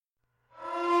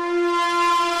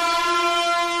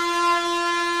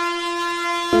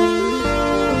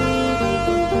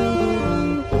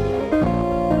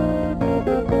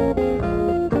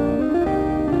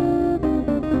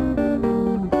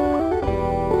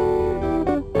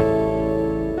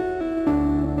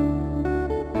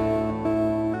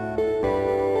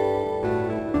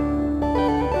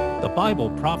Bible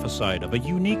prophesied of a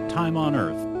unique time on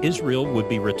earth. Israel would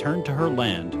be returned to her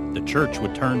land, the church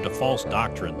would turn to false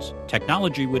doctrines,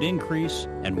 technology would increase,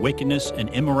 and wickedness and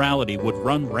immorality would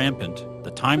run rampant.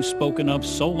 The time spoken of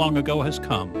so long ago has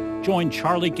come. Join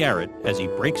Charlie Garrett as he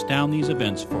breaks down these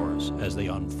events for us as they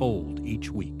unfold each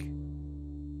week.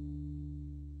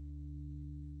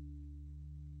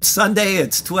 Sunday,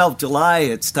 it's 12 July.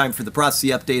 It's time for the Prophecy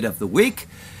Update of the week.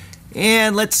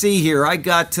 And let's see here. I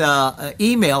got an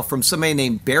email from somebody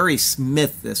named Barry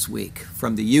Smith this week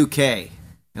from the UK.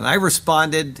 And I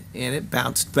responded, and it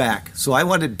bounced back. So I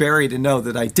wanted Barry to know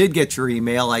that I did get your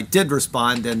email. I did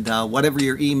respond, and whatever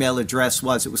your email address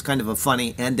was, it was kind of a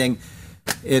funny ending.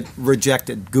 It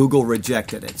rejected. Google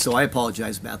rejected it. So I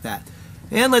apologize about that.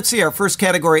 And let's see. Our first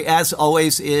category, as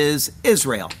always, is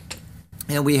Israel.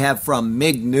 And we have from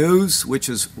MIG News, which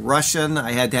is Russian.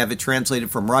 I had to have it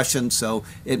translated from Russian, so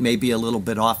it may be a little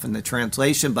bit off in the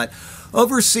translation. But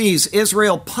overseas,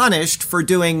 Israel punished for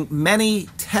doing many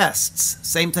tests.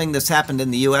 Same thing that's happened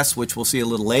in the U.S., which we'll see a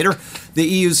little later. The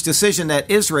EU's decision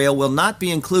that Israel will not be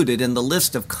included in the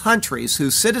list of countries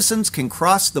whose citizens can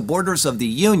cross the borders of the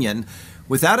Union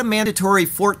without a mandatory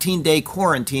 14-day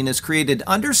quarantine has created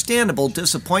understandable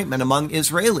disappointment among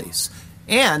Israelis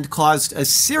and caused a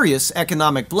serious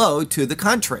economic blow to the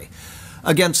country.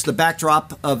 Against the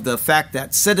backdrop of the fact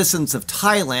that citizens of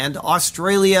Thailand,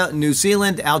 Australia, New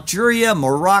Zealand, Algeria,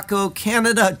 Morocco,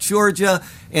 Canada, Georgia,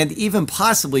 and even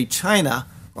possibly China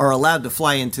are allowed to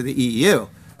fly into the EU.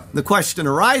 The question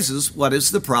arises, what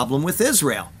is the problem with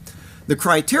Israel? The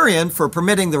criterion for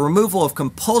permitting the removal of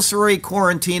compulsory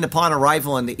quarantine upon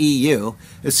arrival in the EU,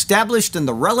 established in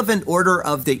the relevant order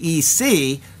of the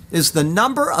EC, is the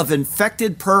number of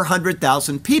infected per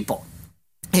 100,000 people.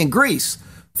 In Greece,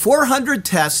 400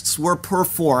 tests were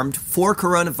performed for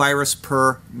coronavirus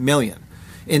per million.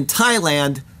 In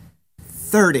Thailand,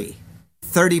 30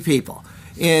 people.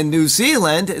 In New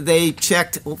Zealand, they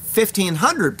checked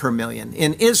 1,500 per million.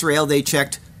 In Israel, they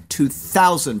checked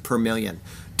 2,000 per million.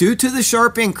 Due to the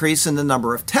sharp increase in the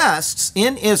number of tests,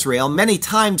 in Israel, many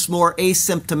times more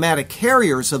asymptomatic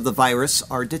carriers of the virus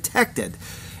are detected.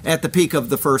 At the peak of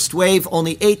the first wave,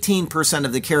 only 18%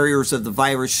 of the carriers of the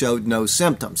virus showed no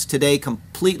symptoms. Today,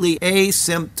 completely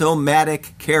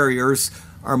asymptomatic carriers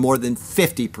are more than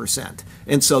 50%.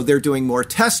 And so they're doing more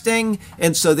testing,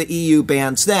 and so the EU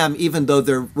bans them, even though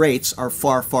their rates are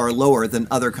far, far lower than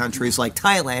other countries like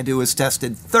Thailand, who has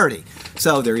tested 30.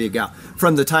 So there you go.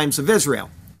 From the Times of Israel.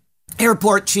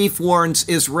 Airport chief warns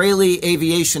Israeli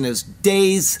aviation is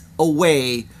days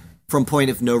away from point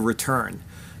of no return.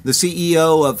 The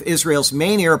CEO of Israel's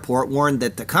main airport warned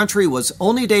that the country was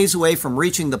only days away from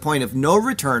reaching the point of no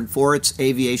return for its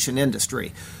aviation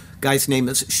industry. Guy's name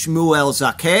is Shmuel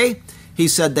Zakeh. He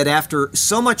said that after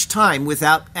so much time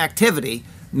without activity,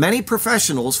 many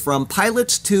professionals from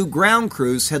pilots to ground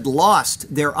crews had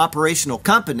lost their operational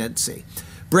competency.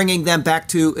 Bringing them back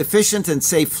to efficient and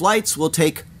safe flights will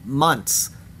take months.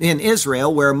 In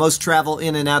Israel, where most travel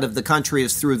in and out of the country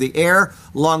is through the air,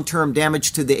 long-term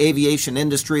damage to the aviation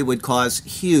industry would cause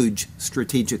huge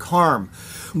strategic harm.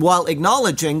 While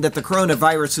acknowledging that the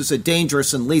coronavirus is a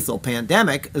dangerous and lethal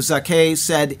pandemic, Zakeh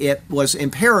said it was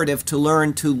imperative to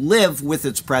learn to live with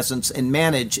its presence and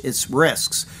manage its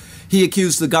risks. He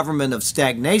accused the government of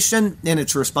stagnation in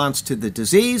its response to the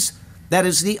disease. That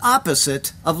is the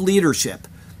opposite of leadership.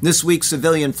 This week,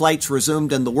 civilian flights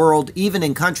resumed in the world, even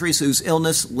in countries whose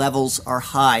illness levels are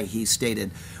high, he stated.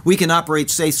 We can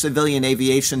operate safe civilian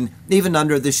aviation even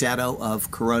under the shadow of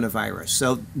coronavirus.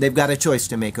 So they've got a choice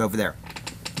to make over there.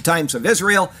 Times of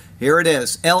Israel, here it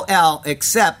is. El Al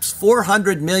accepts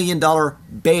 $400 million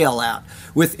bailout,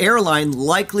 with airline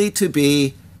likely to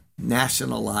be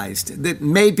nationalized. That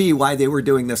may be why they were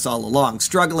doing this all along.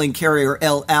 Struggling carrier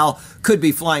El Al could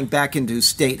be flying back into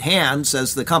state hands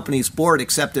as the company's board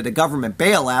accepted a government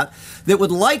bailout that would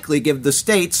likely give the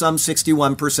state some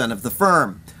 61% of the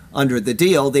firm. Under the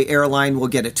deal, the airline will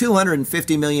get a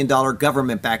 $250 million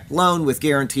government-backed loan with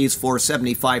guarantees for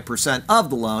 75% of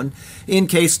the loan in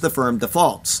case the firm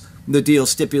defaults. The deal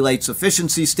stipulates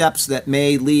efficiency steps that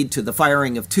may lead to the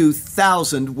firing of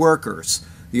 2,000 workers.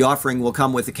 The offering will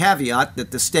come with a caveat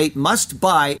that the state must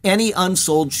buy any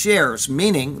unsold shares,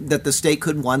 meaning that the state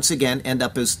could once again end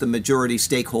up as the majority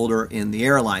stakeholder in the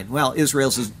airline. Well,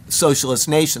 Israel's a socialist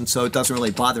nation, so it doesn't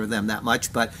really bother them that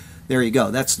much, but there you go.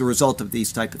 That's the result of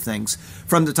these type of things.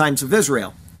 From the Times of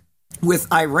Israel. With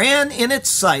Iran in its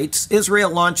sights,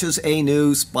 Israel launches a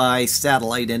new spy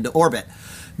satellite into orbit.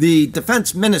 The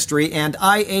Defense Ministry and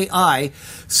IAI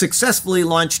successfully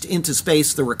launched into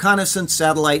space the reconnaissance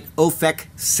satellite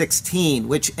OFEC-16,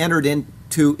 which entered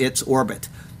into its orbit.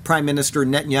 Prime Minister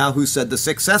Netanyahu said the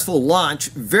successful launch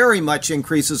very much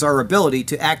increases our ability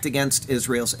to act against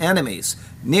Israel's enemies,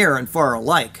 near and far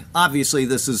alike. Obviously,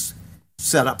 this is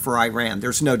set up for Iran.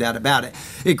 There's no doubt about it.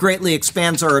 It greatly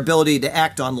expands our ability to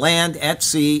act on land, at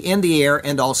sea, in the air,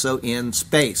 and also in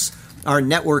space. Our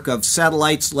network of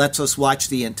satellites lets us watch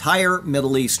the entire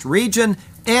Middle East region,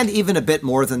 and even a bit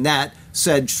more than that,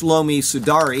 said Shlomi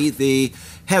Sudari, the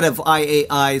head of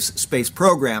IAI's space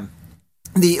program.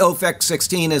 The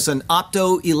OFEC-16 is an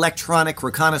optoelectronic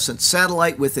reconnaissance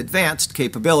satellite with advanced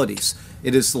capabilities.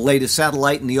 It is the latest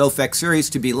satellite in the OFEC series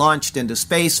to be launched into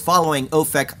space following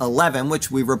OFEC-11,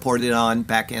 which we reported on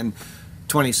back in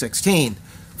 2016.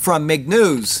 From MIG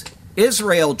News,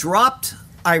 Israel dropped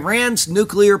Iran's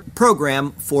nuclear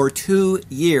program for 2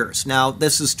 years. Now,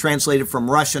 this is translated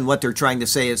from Russian. What they're trying to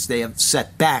say is they have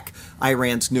set back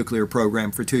Iran's nuclear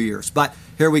program for 2 years. But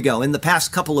here we go. In the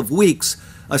past couple of weeks,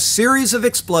 a series of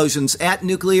explosions at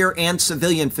nuclear and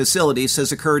civilian facilities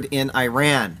has occurred in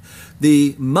Iran.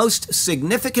 The most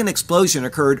significant explosion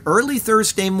occurred early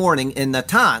Thursday morning in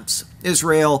Natanz.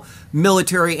 Israel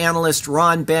military analyst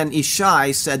Ron Ben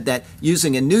Ishai said that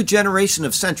using a new generation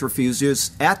of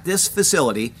centrifuges at this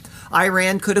facility,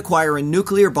 Iran could acquire a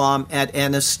nuclear bomb at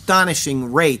an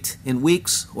astonishing rate in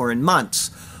weeks or in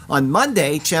months. On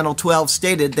Monday, Channel 12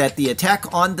 stated that the attack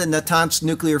on the Natanz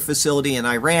nuclear facility in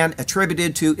Iran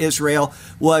attributed to Israel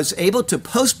was able to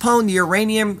postpone the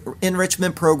uranium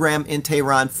enrichment program in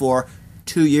Tehran for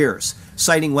 2 years,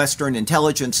 citing Western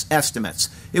intelligence estimates.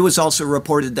 It was also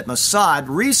reported that Mossad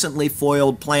recently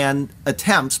foiled planned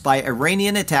attempts by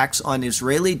Iranian attacks on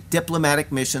Israeli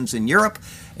diplomatic missions in Europe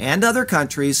and other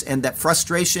countries, and that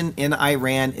frustration in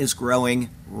Iran is growing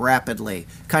rapidly.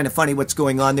 Kind of funny what's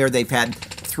going on there. They've had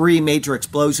 3 major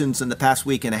explosions in the past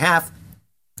week and a half.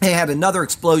 They had another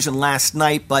explosion last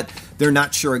night, but they're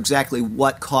not sure exactly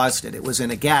what caused it. It was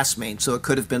in a gas main, so it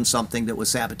could have been something that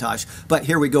was sabotage. But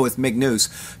here we go with MIG News.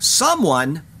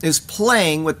 Someone is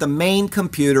playing with the main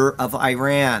computer of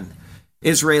Iran.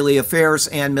 Israeli Affairs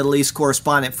and Middle East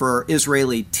correspondent for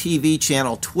Israeli TV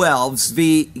Channel 12,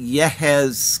 Zvi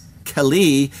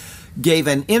Yehezkeli, gave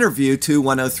an interview to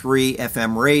 103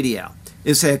 FM radio.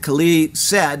 Yehezkeli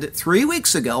said 3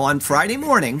 weeks ago on Friday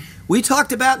morning, we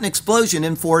talked about an explosion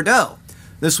in Fordow.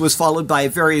 This was followed by a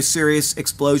very serious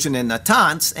explosion in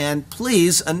Natanz and,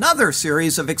 please, another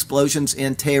series of explosions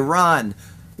in Tehran.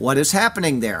 What is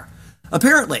happening there?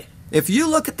 Apparently, if you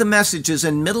look at the messages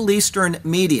in Middle Eastern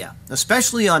media,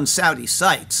 especially on Saudi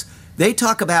sites, they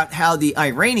talk about how the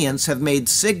Iranians have made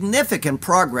significant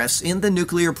progress in the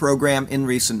nuclear program in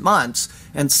recent months,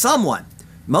 and someone,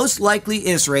 most likely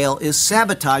Israel, is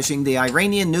sabotaging the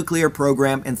Iranian nuclear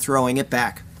program and throwing it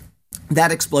back.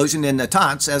 That explosion in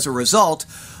Natanz, as a result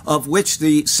of which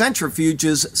the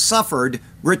centrifuges suffered,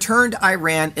 returned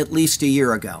Iran at least a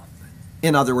year ago.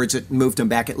 In other words, it moved them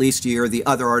back at least a year. The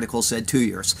other article said 2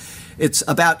 years. It's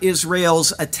about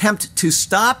Israel's attempt to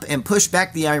stop and push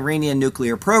back the Iranian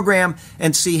nuclear program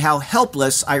and see how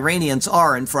helpless Iranians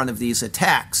are in front of these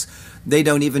attacks. They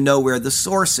don't even know where the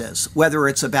source is, whether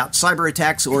it's about cyber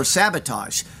attacks or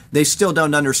sabotage. They still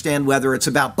don't understand whether it's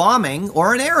about bombing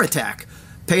or an air attack.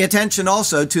 Pay attention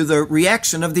also to the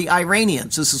reaction of the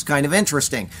Iranians. This is kind of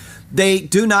interesting. They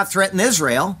do not threaten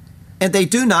Israel, and they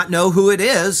do not know who it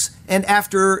is. And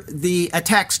after the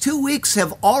attacks 2 weeks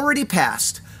have already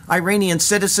passed, Iranian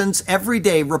citizens every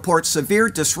day report severe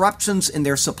disruptions in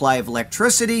their supply of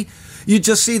electricity. You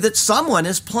just see that someone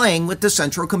is playing with the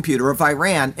central computer of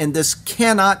Iran, and this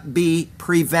cannot be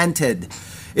prevented.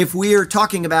 If we are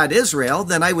talking about Israel,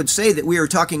 then I would say that we are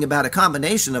talking about a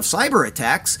combination of cyber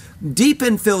attacks, deep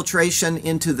infiltration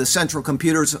into the central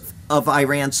computers of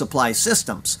Iran's supply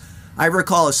systems. I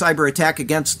recall a cyber attack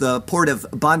against the port of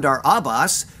Bandar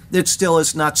Abbas that still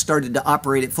has not started to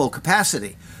operate at full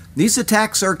capacity. These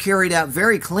attacks are carried out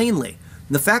very cleanly.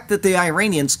 The fact that the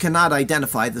Iranians cannot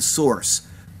identify the source.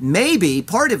 Maybe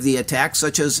part of the attack,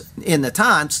 such as in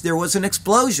Natanz, there was an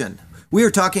explosion. We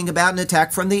are talking about an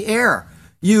attack from the air.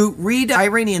 You read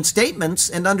Iranian statements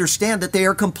and understand that they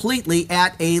are completely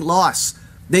at a loss.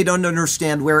 They don't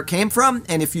understand where it came from,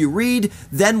 and if you read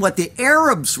then what the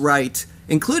Arabs write,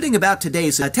 including about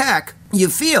today's attack, you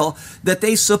feel that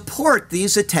they support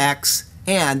these attacks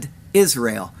and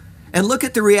Israel. And look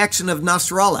at the reaction of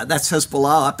Nasrallah, that's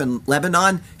Hezbollah up in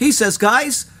Lebanon. He says,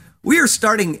 guys, we are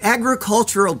starting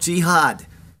agricultural jihad.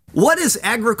 What is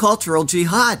agricultural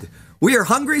jihad? We are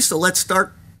hungry, so let's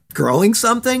start growing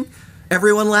something?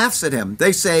 Everyone laughs at him.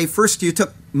 They say, first you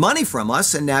took money from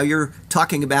us, and now you're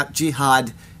talking about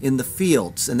jihad in the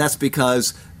fields. And that's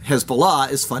because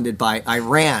Hezbollah is funded by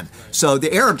Iran. So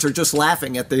the Arabs are just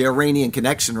laughing at the Iranian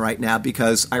connection right now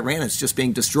because Iran is just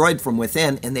being destroyed from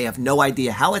within, and they have no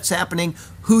idea how it's happening,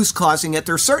 who's causing it.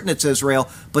 They're certain it's Israel,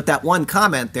 but that one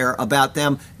comment there about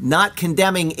them not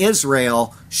condemning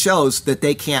Israel shows that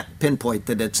they can't pinpoint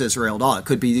that it's Israel at all. It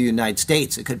could be the United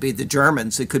States. It could be the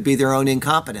Germans. It could be their own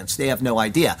incompetence. They have no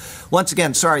idea. Once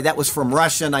again, sorry, that was from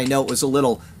Russian. I know it was a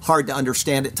little hard to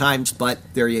understand at times, but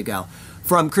there you go.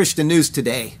 From Christian News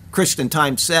Today, Christian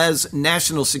Times says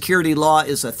national security law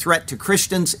is a threat to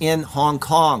Christians in Hong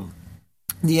Kong.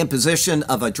 The imposition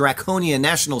of a draconian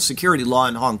national security law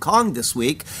in Hong Kong this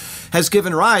week has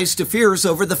given rise to fears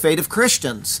over the fate of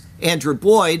Christians. Andrew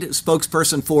Boyd,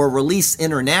 spokesperson for Release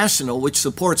International, which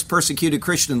supports persecuted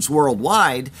Christians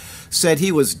worldwide, said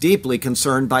he was deeply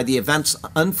concerned by the events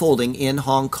unfolding in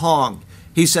Hong Kong.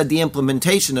 He said the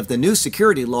implementation of the new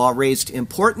security law raised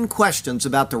important questions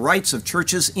about the rights of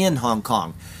churches in Hong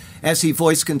Kong, as he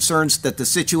voiced concerns that the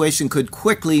situation could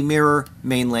quickly mirror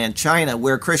mainland China,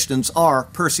 where Christians are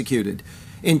persecuted.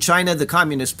 In China, the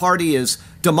Communist Party is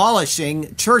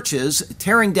demolishing churches,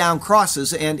 tearing down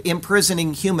crosses, and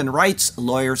imprisoning human rights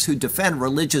lawyers who defend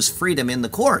religious freedom in the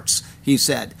courts, he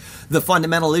said. The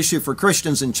fundamental issue for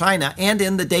Christians in China and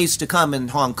in the days to come in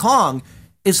Hong Kong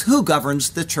is who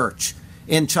governs the church.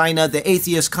 In China, the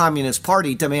atheist Communist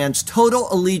Party demands total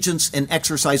allegiance and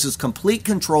exercises complete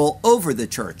control over the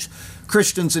church.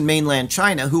 Christians in mainland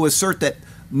China, who assert that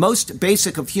most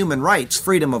basic of human rights,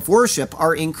 freedom of worship,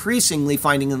 are increasingly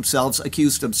finding themselves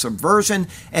accused of subversion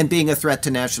and being a threat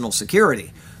to national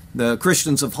security. The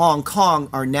Christians of Hong Kong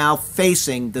are now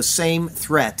facing the same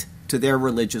threat to their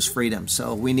religious freedom.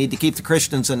 So we need to keep the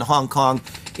Christians in Hong Kong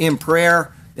in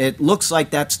prayer. It looks like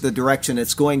that's the direction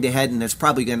it's going to head, and it's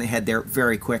probably going to head there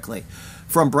very quickly.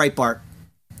 From Breitbart,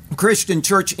 Christian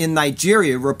Church in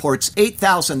Nigeria reports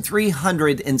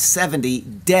 8,370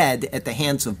 dead at the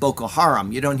hands of Boko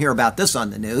Haram. You don't hear about this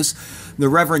on the news. The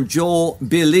Reverend Joel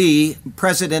Billy,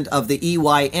 president of the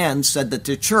EYN, said that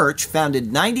the church,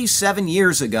 founded 97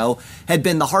 years ago, had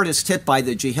been the hardest hit by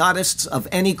the jihadists of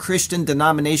any Christian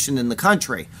denomination in the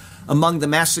country. Among the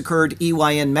massacred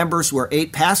EYN members were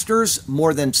 8 pastors.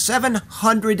 More than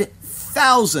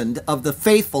 700,000 of the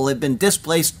faithful have been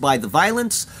displaced by the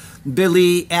violence.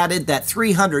 Billy added that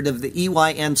 300 of the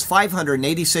EYN's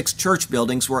 586 church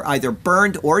buildings were either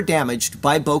burned or damaged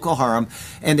by Boko Haram,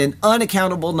 and an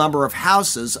unaccountable number of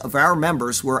houses of our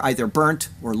members were either burnt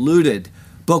or looted.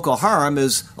 Boko Haram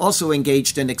is also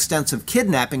engaged in extensive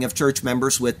kidnapping of church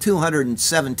members, with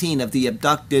 217 of the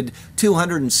abducted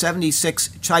 276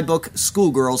 Chibok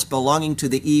schoolgirls belonging to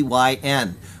the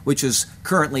EYN, which is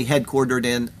currently headquartered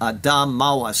in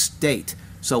Adamawa State.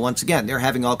 So once again, they're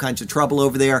having all kinds of trouble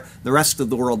over there. The rest of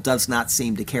the world does not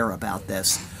seem to care about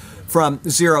this. From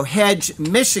Zero Hedge,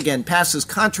 Michigan passes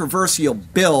controversial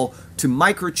bill to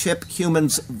microchip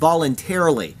humans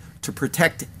voluntarily to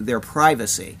protect their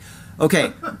privacy.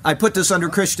 Okay, I put this under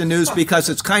Christian News because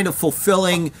it's kind of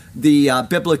fulfilling the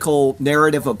biblical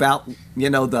narrative about,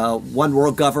 the one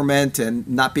world government and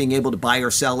not being able to buy or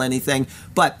sell anything.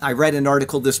 But I read an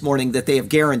article this morning that they have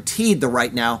guaranteed the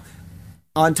right now,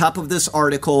 on top of this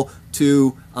article,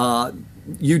 to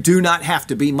you do not have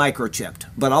to be microchipped.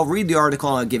 But I'll read the article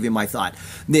and I'll give you my thought.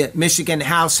 The Michigan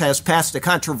House has passed a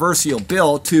controversial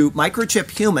bill to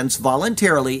microchip humans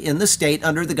voluntarily in the state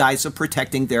under the guise of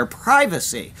protecting their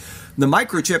privacy. The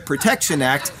Microchip Protection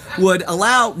Act would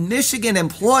allow Michigan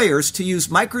employers to use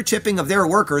microchipping of their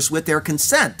workers with their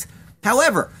consent.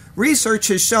 However, research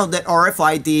has shown that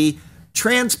RFID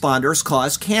transponders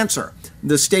cause cancer.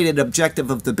 The stated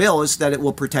objective of the bill is that it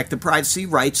will protect the privacy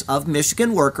rights of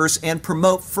Michigan workers and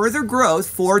promote further growth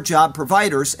for job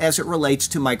providers as it relates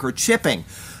to microchipping,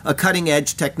 a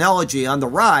cutting-edge technology on the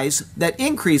rise that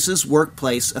increases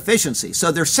workplace efficiency.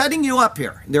 So they're setting you up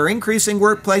here. They're increasing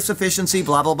workplace efficiency,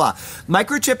 blah, blah, blah.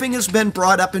 Microchipping has been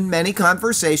brought up in many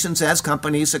conversations as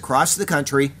companies across the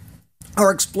country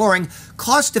are exploring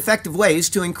cost-effective ways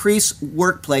to increase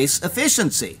workplace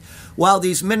efficiency. While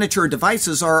these miniature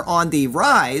devices are on the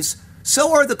rise,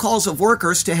 so are the calls of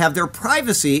workers to have their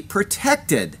privacy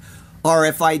protected.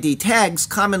 RFID tags,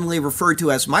 commonly referred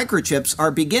to as microchips,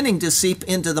 are beginning to seep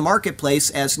into the marketplace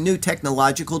as new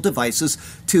technological devices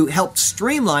to help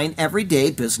streamline everyday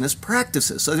business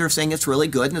practices. So they're saying it's really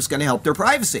good and it's going to help their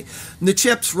privacy. The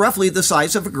chips, roughly the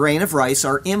size of a grain of rice,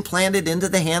 are implanted into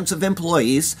the hands of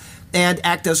employees and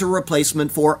act as a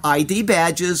replacement for ID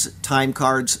badges, time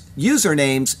cards,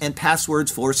 usernames, and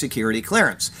passwords for security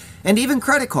clearance, and even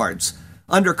credit cards.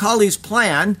 Under Colley's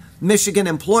plan, Michigan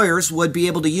employers would be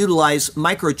able to utilize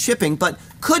microchipping, but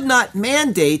could not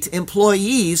mandate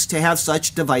employees to have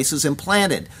such devices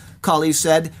implanted. Colley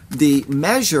said the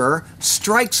measure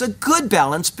strikes a good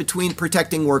balance between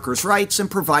protecting workers' rights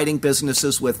and providing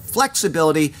businesses with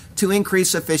flexibility to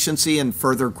increase efficiency and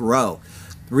further grow.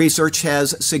 Research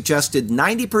has suggested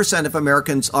 90% of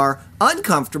Americans are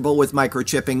uncomfortable with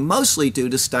microchipping, mostly due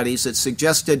to studies that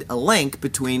suggested a link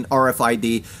between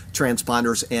RFID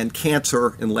transponders and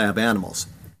cancer in lab animals.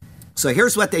 So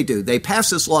here's what they do. They pass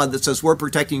this law that says we're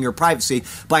protecting your privacy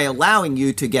by allowing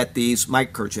you to get these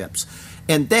microchips.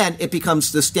 And then it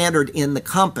becomes the standard in the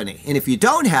company. And if you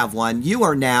don't have one, you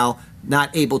are now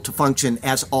not able to function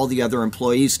as all the other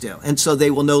employees do. And so they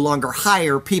will no longer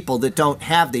hire people that don't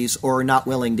have these or are not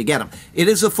willing to get them. It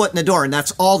is a foot in the door, and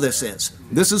that's all this is.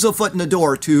 This is a foot in the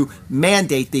door to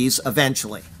mandate these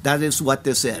eventually. That is what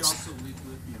this is.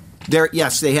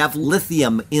 Yes, they have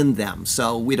lithium in them,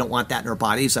 so we don't want that in our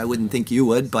bodies. I wouldn't think you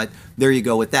would, but there you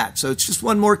go with that. So it's just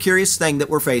one more curious thing that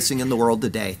we're facing in the world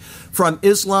today. From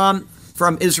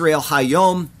Israel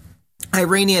Hayom,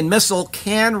 Iranian missile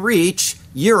can reach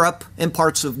Europe and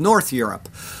parts of North Europe.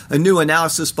 A new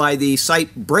analysis by the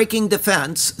site Breaking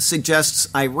Defense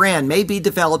suggests Iran may be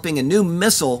developing a new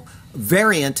missile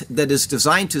variant that is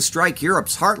designed to strike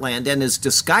Europe's heartland and is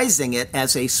disguising it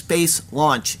as a space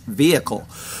launch vehicle.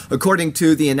 According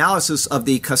to the analysis of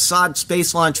the Qasad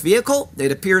space launch vehicle,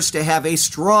 it appears to have a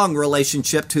strong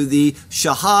relationship to the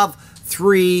Shahab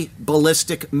 3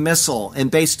 ballistic missile, and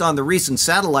based on the recent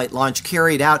satellite launch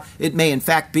carried out, it may in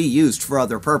fact be used for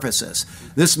other purposes.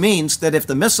 This means that if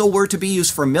the missile were to be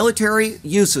used for military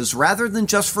uses rather than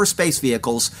just for space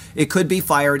vehicles, it could be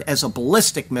fired as a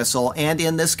ballistic missile, and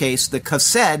in this case, the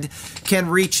Qased can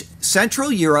reach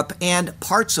Central Europe and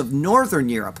parts of Northern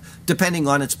Europe, depending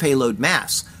on its payload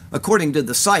mass. According to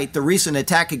the site, the recent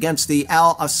attack against the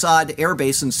Al-Assad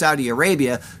airbase in Saudi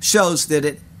Arabia shows that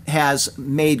it has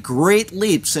made great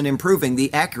leaps in improving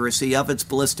the accuracy of its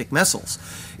ballistic missiles.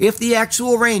 If the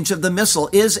actual range of the missile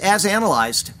is as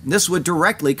analyzed, this would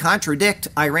directly contradict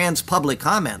Iran's public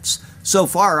comments. So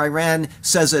far, Iran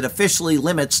says it officially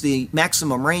limits the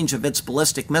maximum range of its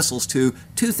ballistic missiles to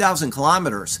 2,000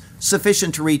 kilometers,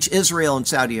 sufficient to reach Israel and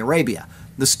Saudi Arabia,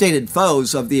 the stated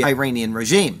foes of the Iranian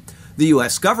regime. The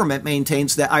U.S. government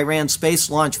maintains that Iran's space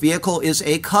launch vehicle is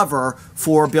a cover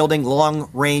for building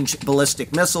long-range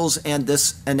ballistic missiles, and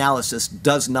this analysis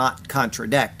does not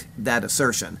contradict that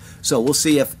assertion. So we'll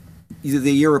see if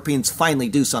the Europeans finally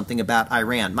do something about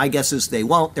Iran. My guess is they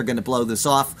won't. They're going to blow this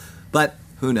off, but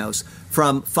who knows.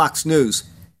 From Fox News,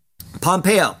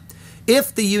 Pompeo.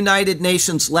 If the United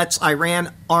Nations lets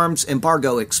Iran arms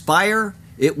embargo expire,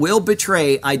 it will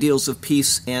betray ideals of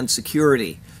peace and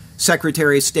security.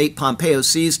 Secretary of State Pompeo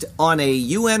seized on a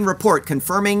UN report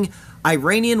confirming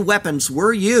Iranian weapons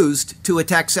were used to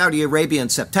attack Saudi Arabia in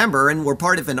September and were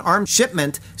part of an arms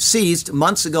shipment seized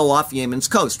months ago off Yemen's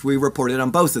coast. We reported on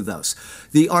both of those.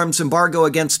 The arms embargo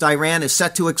against Iran is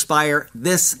set to expire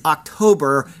this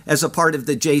October as a part of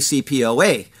the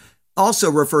JCPOA, also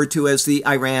referred to as the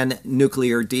Iran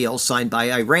nuclear deal, signed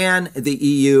by Iran, the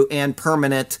EU, and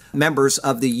permanent members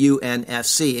of the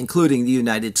UNSC, including the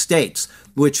United States,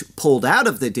 which pulled out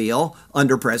of the deal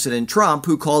under President Trump,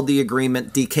 who called the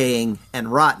agreement decaying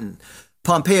and rotten.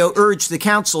 Pompeo urged the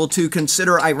Council to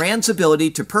consider Iran's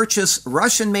ability to purchase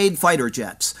Russian-made fighter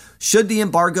jets should the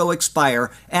embargo expire,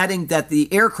 adding that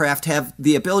the aircraft have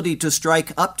the ability to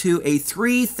strike up to a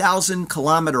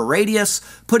 3,000-kilometer radius,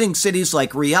 putting cities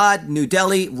like Riyadh, New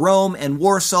Delhi, Rome, and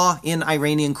Warsaw in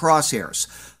Iranian crosshairs.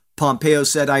 Pompeo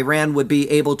said Iran would be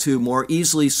able to more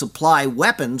easily supply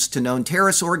weapons to known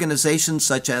terrorist organizations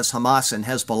such as Hamas and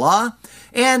Hezbollah,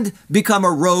 and become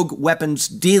a rogue weapons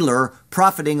dealer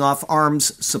profiting off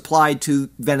arms supplied to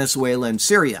Venezuela and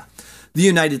Syria. The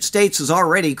United States has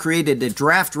already created a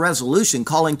draft resolution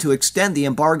calling to extend the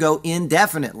embargo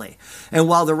indefinitely. And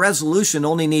while the resolution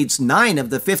only needs 9 of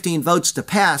the 15 votes to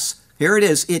pass, here it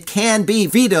is, it can be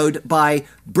vetoed by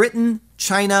Britain,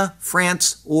 China,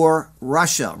 France, or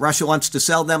Russia. Russia wants to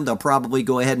sell them, they'll probably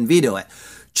go ahead and veto it.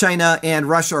 China and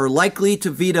Russia are likely to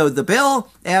veto the bill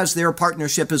as their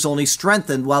partnership has only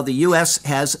strengthened while the U.S.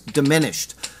 has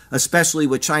diminished, especially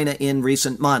with China in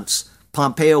recent months.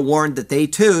 Pompeo warned that they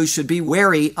too should be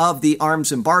wary of the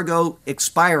arms embargo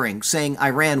expiring, saying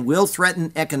Iran will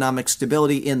threaten economic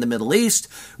stability in the Middle East,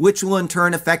 which will in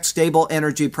turn affect stable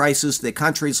energy prices that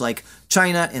countries like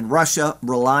China and Russia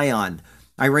rely on.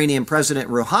 Iranian President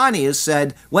Rouhani has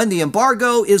said, when the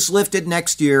embargo is lifted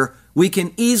next year, we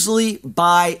can easily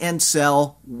buy and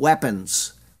sell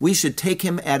weapons. We should take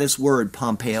him at his word,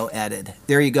 Pompeo added.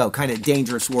 There you go, kind of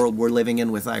dangerous world we're living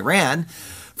in with Iran.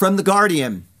 From The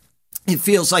Guardian, it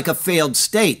feels like a failed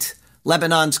state.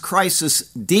 Lebanon's crisis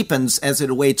deepens as it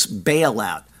awaits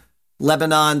bailout.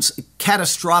 Lebanon's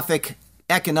catastrophic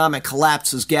economic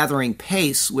collapse is gathering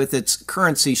pace, with its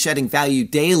currency shedding value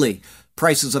daily.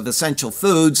 Prices of essential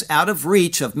foods out of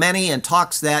reach of many, and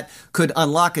talks that could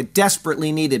unlock a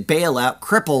desperately needed bailout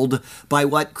crippled by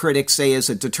what critics say is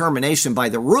a determination by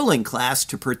the ruling class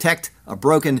to protect a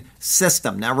broken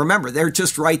system. Now remember, they're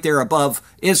just right there above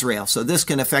Israel, so this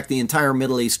can affect the entire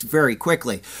Middle East very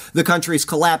quickly. The country's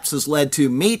collapse has led to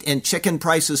meat and chicken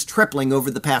prices tripling over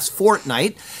the past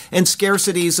fortnight, and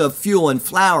scarcities of fuel and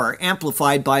flour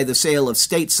amplified by the sale of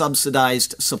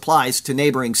state-subsidized supplies to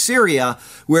neighboring Syria,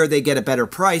 where they get a better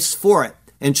price for it,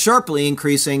 and sharply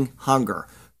increasing hunger.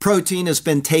 Protein has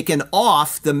been taken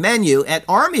off the menu at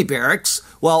army barracks,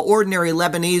 while ordinary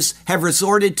Lebanese have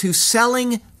resorted to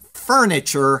selling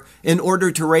furniture in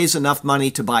order to raise enough money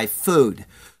to buy food.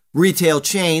 Retail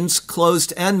chains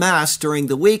closed en masse during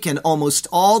the week, and almost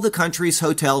all the country's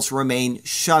hotels remain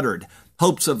shuttered.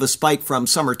 Hopes of a spike from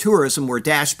summer tourism were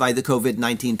dashed by the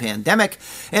COVID-19 pandemic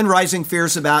and rising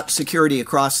fears about security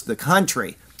across the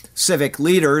country. Civic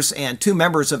leaders and two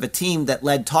members of a team that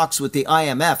led talks with the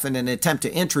IMF in an attempt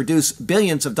to introduce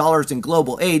billions of dollars in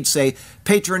global aid say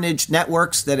patronage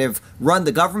networks that have run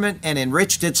the government and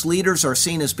enriched its leaders are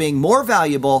seen as being more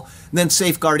valuable than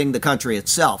safeguarding the country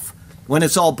itself. When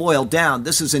it's all boiled down,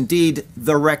 this is indeed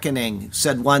the reckoning,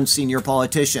 said one senior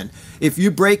politician. If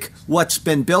you break what's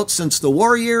been built since the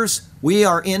war years, we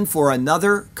are in for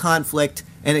another conflict,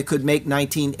 and it could make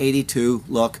 1982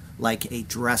 look like a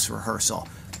dress rehearsal.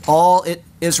 All at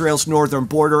Israel's northern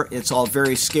border, it's all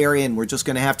very scary, and we're just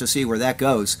going to have to see where that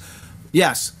goes.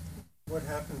 Yes? What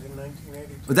happened in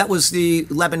 1982? That was the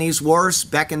Lebanese wars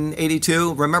back in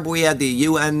 82. Remember, we had the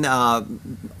UN,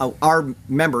 our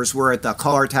members were at the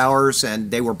Car Towers, and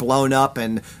they were blown up,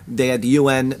 and they had the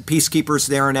UN peacekeepers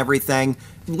there and everything.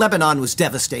 Lebanon was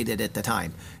devastated at the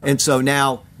time. And so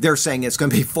now they're saying it's going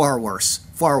to be far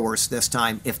worse this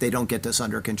time if they don't get this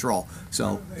under control.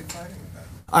 So. What are they fighting about?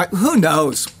 Who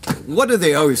knows? What do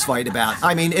they always fight about?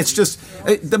 I mean, it's just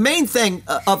the main thing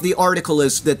of the article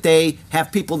is that they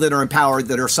have people that are in power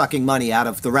that are sucking money out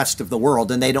of the rest of the world,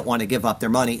 and they don't want to give up their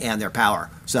money and their power.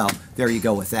 So there you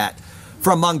go with that.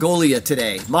 From Mongolia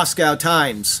today, Moscow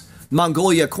Times.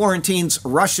 Mongolia quarantines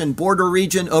Russian border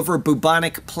region over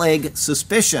bubonic plague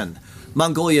suspicion.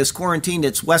 Mongolia has quarantined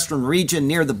its western region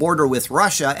near the border with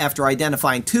Russia after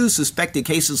identifying 2 suspected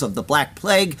cases of the Black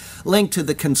Plague linked to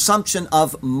the consumption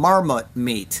of marmot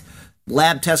meat.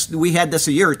 Lab tests, we had this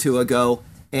a year or two ago,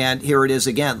 and here it is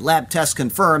again. Lab tests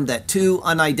confirmed that 2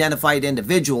 unidentified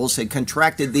individuals had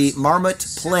contracted the marmot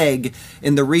plague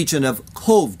in the region of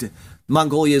Khovd.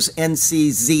 Mongolia's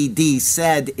NCZD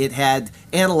said it had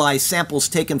analyzed samples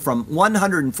taken from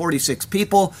 146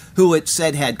 people who it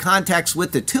said had contacts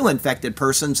with the 2 infected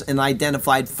persons and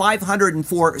identified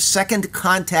 504 second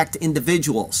contact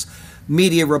individuals.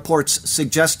 Media reports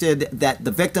suggested that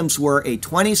the victims were a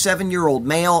 27-year-old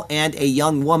male and a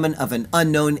young woman of an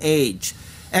unknown age.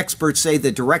 Experts say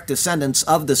the direct descendants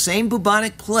of the same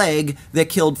bubonic plague that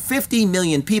killed 50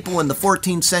 million people in the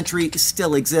 14th century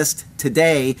still exist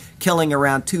today, killing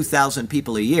around 2,000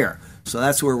 people a year. So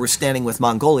that's where we're standing with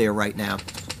Mongolia right now.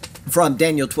 From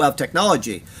Daniel 12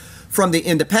 Technology. From The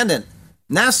Independent,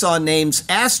 NASA names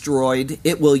asteroid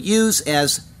it will use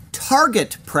as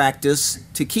target practice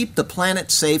to keep the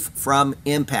planet safe from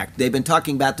impact. They've been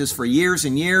talking about this for years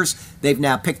and years. They've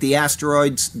now picked the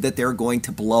asteroids that they're going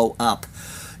to blow up.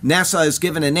 NASA has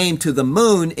given a name to the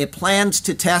moon it plans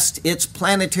to test its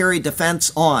planetary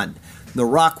defense on. The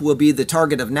rock will be the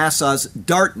target of NASA's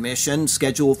DART mission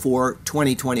scheduled for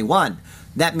 2021.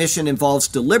 That mission involves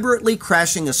deliberately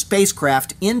crashing a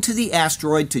spacecraft into the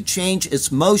asteroid to change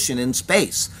its motion in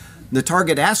space. The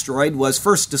target asteroid was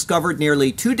first discovered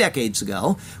nearly 2 decades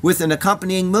ago with an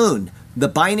accompanying moon. The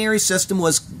binary system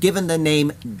was given the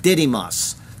name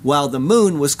Didymos, while the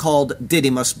moon was called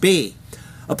Didymos B.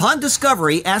 Upon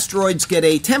discovery, asteroids get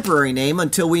a temporary name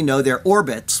until we know their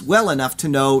orbits well enough to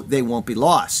know they won't be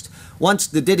lost. Once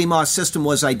the Didymos system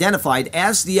was identified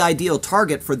as the ideal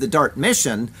target for the DART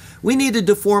mission, we needed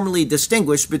to formally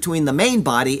distinguish between the main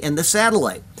body and the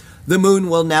satellite. The moon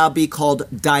will now be called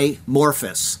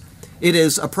Dimorphos. It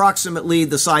is approximately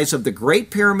the size of the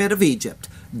Great Pyramid of Egypt.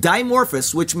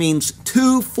 Dimorphos, which means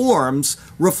 2 forms,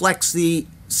 reflects the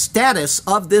status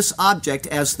of this object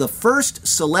as the first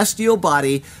celestial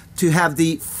body to have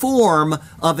the form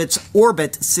of its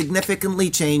orbit significantly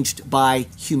changed by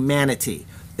humanity.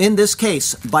 In this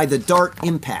case, by the DART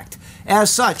impact.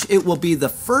 As such, it will be the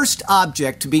first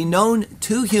object to be known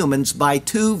to humans by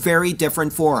 2 very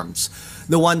different forms.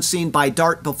 the one seen by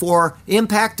DART before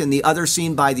impact and the other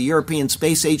seen by the European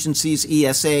Space Agency's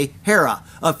ESA Hera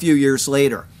a few years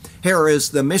later. Hera is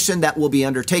the mission that will be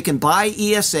undertaken by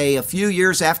ESA a few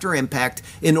years after impact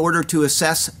in order to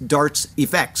assess DART's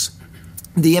effects.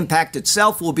 The impact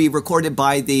itself will be recorded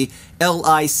by the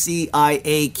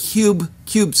LICIA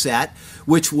CubeSat,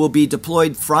 which will be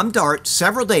deployed from DART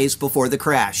several days before the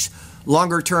crash.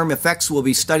 Longer-term effects will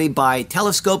be studied by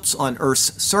telescopes on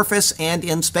Earth's surface and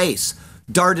in space.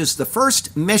 DART is the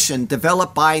first mission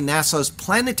developed by NASA's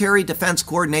Planetary Defense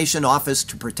Coordination Office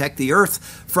to protect the Earth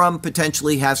from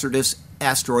potentially hazardous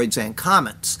asteroids and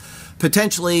comets.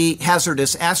 Potentially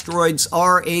hazardous asteroids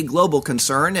are a global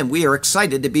concern, and we are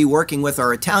excited to be working with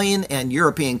our Italian and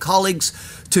European colleagues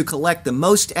to collect the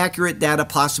most accurate data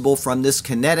possible from this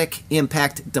kinetic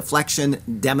impact deflection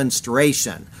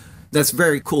demonstration. That's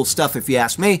very cool stuff if you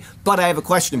ask me, but I have a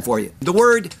question for you. The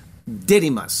word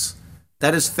Didymus,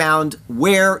 that is found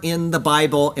where in the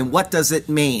Bible, and what does it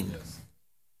mean?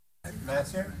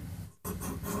 Matthew?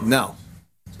 No.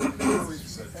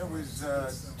 It was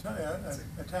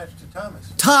attached to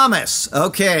Thomas. Thomas.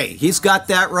 Okay, he's got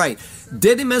that right.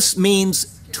 Didymus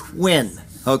means twin.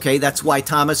 Okay, that's why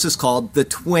Thomas is called the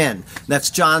twin.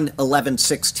 That's John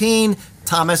 11:16.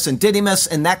 Thomas and Didymus,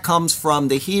 and that comes from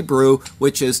the Hebrew,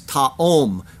 which is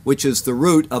ta'om, which is the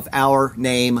root of our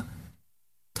name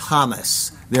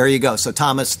Thomas. There you go. So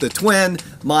Thomas the twin.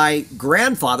 My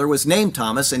grandfather was named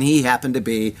Thomas, and he happened to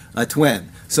be a twin.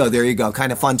 So there you go.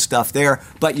 Kind of fun stuff there.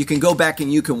 But you can go back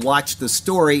and you can watch the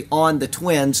story on the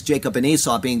twins, Jacob and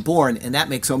Esau, being born, and that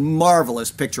makes a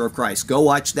marvelous picture of Christ. Go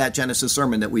watch that Genesis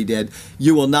sermon that we did.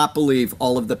 You will not believe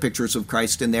all of the pictures of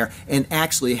Christ in there, and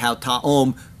actually how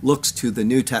Ta'om looks to the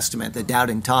New Testament, the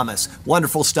doubting Thomas.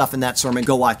 Wonderful stuff in that sermon.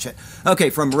 Go watch it. Okay,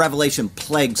 from Revelation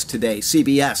Plagues today,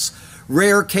 CBS.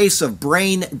 Rare case of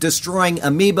brain-destroying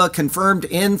amoeba confirmed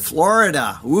in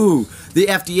Florida. Ooh. The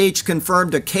FDH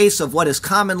confirmed a case of what is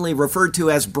commonly referred to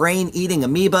as brain-eating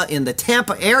amoeba in the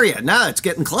Tampa area. Now it's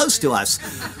getting close to us.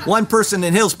 One person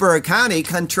in Hillsborough County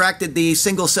contracted the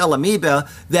single-cell amoeba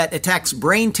that attacks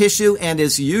brain tissue and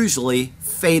is usually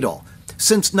fatal.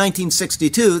 Since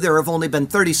 1962, there have only been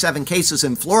 37 cases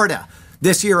in Florida.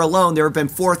 This year alone, there have been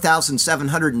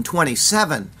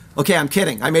 4,727. Okay, I'm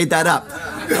kidding. I made that up.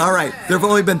 All right. There have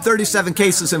only been 37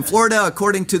 cases in Florida,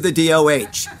 according to the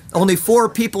DOH. Only 4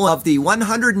 people of the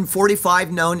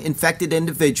 145 known infected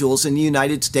individuals in the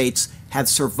United States have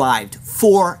survived.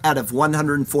 4 out of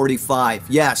 145.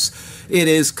 Yes, it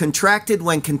is contracted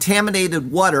when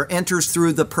contaminated water enters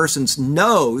through the person's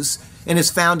nose and is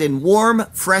found in warm,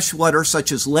 fresh water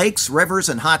such as lakes, rivers,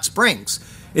 and hot springs.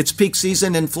 Its peak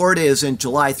season in Florida is in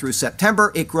July through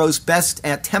September. It grows best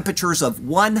at temperatures of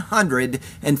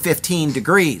 115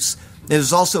 degrees. It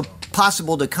is also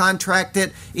possible to contract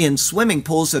it in swimming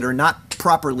pools that are not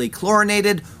properly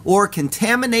chlorinated or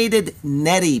contaminated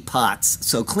neti pots.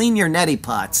 So clean your neti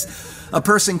pots. A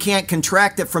person can't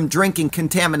contract it from drinking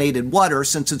contaminated water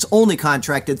since it's only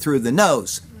contracted through the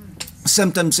nose.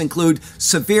 Symptoms include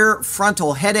severe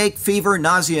frontal headache, fever,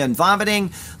 nausea, and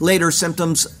vomiting. Later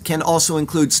symptoms can also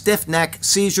include stiff neck,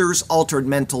 seizures, altered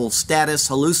mental status,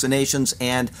 hallucinations,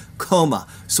 and coma.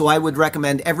 So I would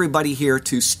recommend everybody here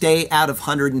to stay out of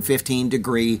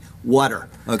 115-degree water,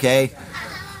 okay?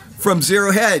 From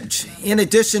Zero Hedge, in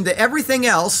addition to everything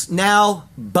else, now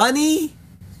bunny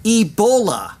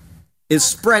Ebola is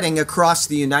spreading across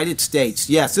the United States.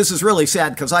 Yes, this is really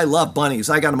sad because I love bunnies.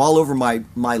 I got them all over my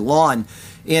lawn.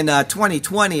 In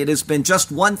 2020, it has been just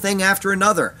one thing after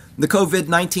another. The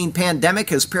COVID-19 pandemic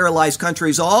has paralyzed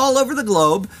countries all over the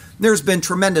globe. There's been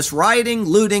tremendous rioting,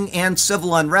 looting, and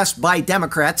civil unrest by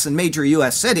Democrats in major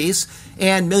U.S. cities,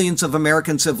 and millions of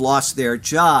Americans have lost their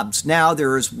jobs. Now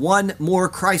there is one more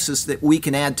crisis that we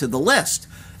can add to the list.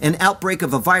 An outbreak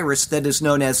of a virus that is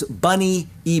known as bunny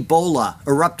Ebola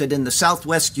erupted in the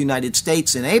southwest United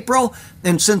States in April,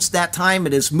 and since that time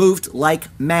it has moved like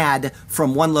mad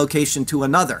from one location to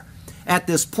another. At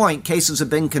this point, cases have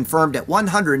been confirmed at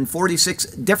 146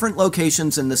 different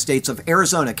locations in the states of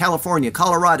Arizona, California,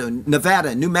 Colorado,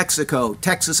 Nevada, New Mexico,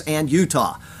 Texas, and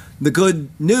Utah. The good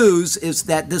news is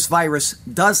that this virus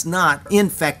does not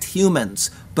infect humans,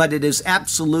 but it is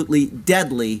absolutely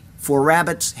deadly for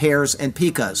rabbits, hares, and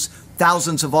pikas.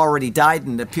 Thousands have already died,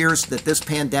 and it appears that this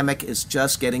pandemic is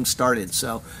just getting started.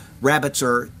 So rabbits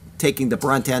are taking the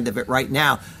brunt end of it right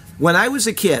now. When I was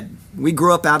a kid, we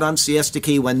grew up out on Siesta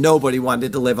Key when nobody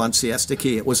wanted to live on Siesta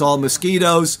Key. It was all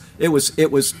mosquitoes. It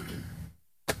was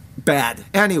bad.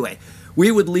 Anyway,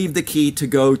 we would leave the key to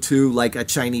go to like a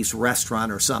Chinese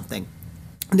restaurant or something.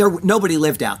 Nobody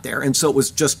lived out there, and so it was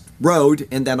just road,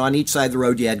 and then on each side of the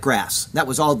road you had grass. That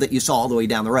was all that you saw all the way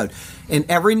down the road. And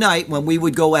every night when we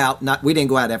would go out, we didn't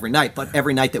go out every night, but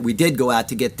every night that we did go out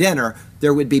to get dinner,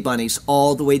 there would be bunnies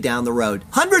all the way down the road.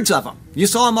 Hundreds of them. You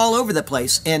saw them all over the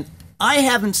place. And I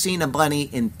haven't seen a bunny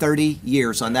in 30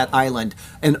 years on that island.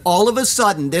 And all of a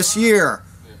sudden this year,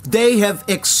 they have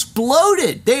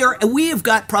exploded. We have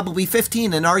got probably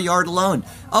 15 in our yard alone.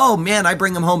 Oh man, I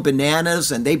bring them home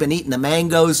bananas, and they've been eating the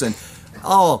mangoes, and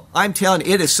oh, I'm telling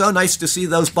you, it is so nice to see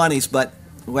those bunnies, but,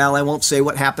 well, I won't say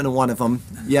what happened to one of them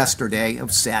yesterday. It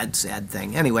was a sad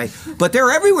thing. Anyway, but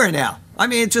they're everywhere now. I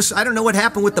mean, I don't know what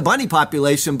happened with the bunny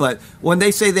population, but when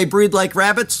they say they breed like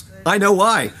rabbits, I know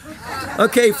why.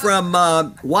 Okay, from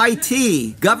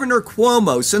YT, Governor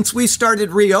Cuomo, since we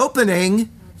started reopening,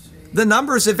 the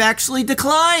numbers have actually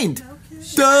declined.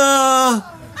 Duh!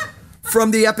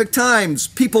 From the Epic Times,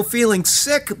 people feeling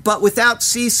sick but without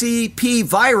CCP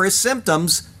virus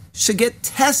symptoms should get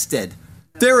tested.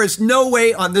 There is no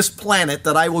way on this planet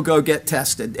that I will go get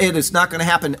tested. It is not going to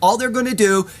happen. All they're going to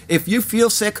do, if you feel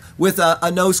sick with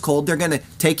a nose cold, they're going to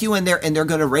take you in there and they're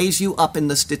going to raise you up in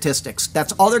the statistics.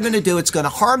 That's all they're going to do. It's going to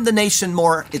harm the nation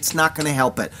more. It's not going to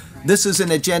help it. This is an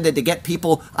agenda to get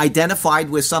people identified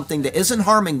with something that isn't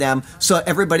harming them, so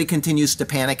everybody continues to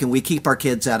panic and we keep our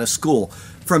kids out of school.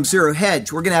 From Zero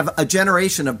Hedge, we're going to have a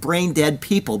generation of brain-dead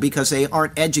people because they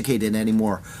aren't educated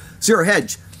anymore. Zero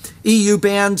Hedge, EU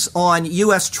bans on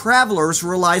U.S. travelers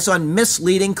relies on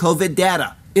misleading COVID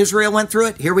data. Israel went through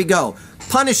it. Here we go.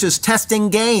 Punishes testing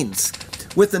gains.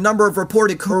 With the number of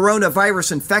reported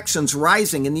coronavirus infections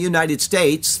rising in the United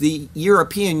States, the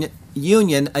European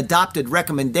Union adopted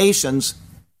recommendations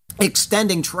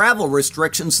extending travel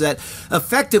restrictions that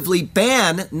effectively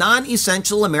ban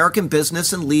non-essential American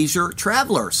business and leisure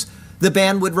travelers. The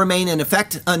ban would remain in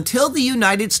effect until the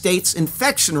United States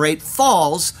infection rate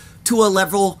falls to a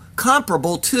level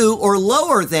comparable to or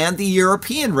lower than the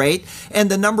European rate, and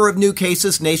the number of new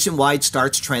cases nationwide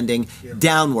starts trending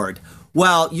downward.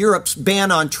 While Europe's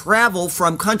ban on travel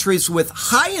from countries with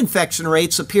high infection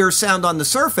rates appears sound on the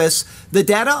surface, the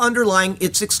data underlying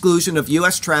its exclusion of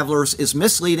U.S. travelers is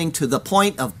misleading to the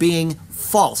point of being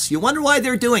false. You wonder why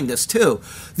they're doing this, too.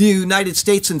 The United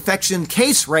States infection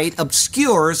case rate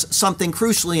obscures something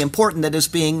crucially important that is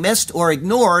being missed or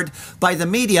ignored by the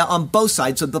media on both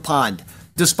sides of the pond.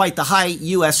 Despite the high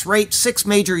U.S. rate, 6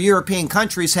 major European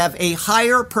countries have a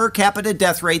higher per capita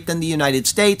death rate than the United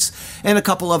States, and a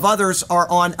couple of others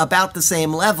are on about the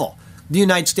same level. The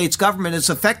United States government has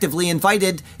effectively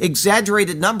invited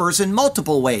exaggerated numbers in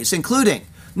multiple ways, including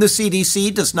the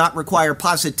CDC does not require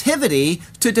positivity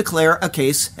to declare a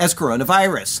case as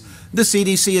coronavirus. The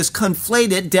CDC has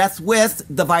conflated death with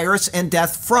the virus and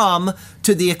death from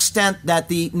to the extent that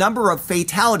the number of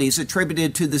fatalities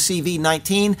attributed to the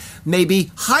CV-19 may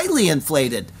be highly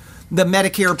inflated. The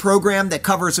Medicare program that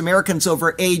covers Americans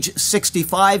over age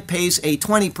 65 pays a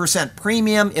 20%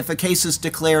 premium if a case is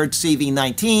declared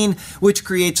CV-19, which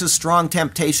creates a strong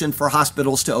temptation for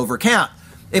hospitals to overcount.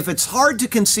 If it's hard to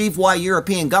conceive why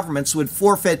European governments would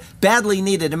forfeit badly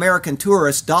needed American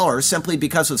tourist dollars simply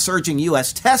because of surging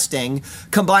U.S. testing,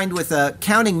 combined with a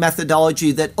counting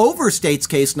methodology that overstates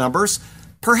case numbers,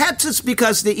 perhaps it's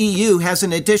because the EU has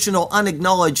an additional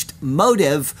unacknowledged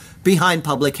motive behind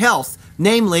public health,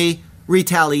 namely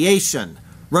retaliation.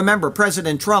 Remember,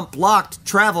 President Trump blocked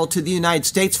travel to the United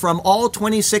States from all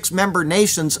 26 member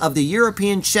nations of the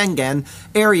European Schengen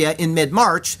area in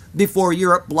mid-March before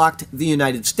Europe blocked the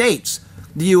United States.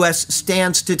 The U.S.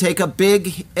 stands to take a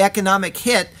big economic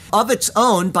hit of its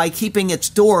own by keeping its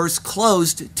doors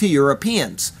closed to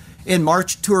Europeans. In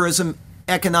March, Tourism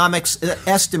Economics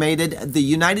estimated the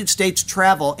United States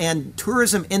travel and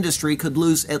tourism industry could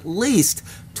lose at least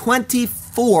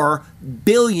 $24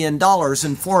 billion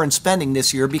in foreign spending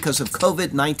this year because of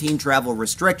COVID-19 travel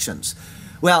restrictions.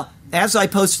 Well, as I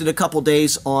posted a couple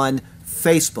days on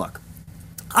Facebook,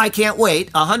 I can't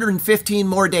wait 115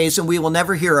 more days and we will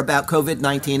never hear about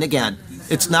COVID-19 again.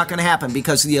 It's not going to happen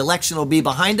because the election will be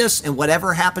behind us, and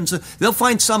whatever happens, they'll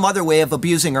find some other way of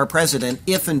abusing our president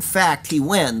if, in fact, he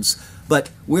wins. But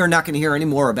we're not going to hear any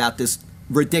more about this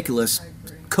ridiculous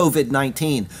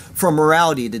COVID-19. From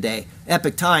Morality Today,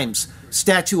 Epic Times,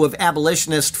 statue of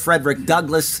abolitionist Frederick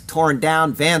Douglass torn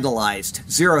down, vandalized.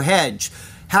 Zero Hedge,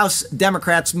 House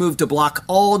Democrats move to block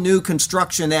all new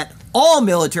construction at all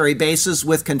military bases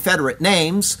with Confederate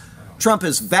names. Trump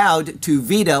has vowed to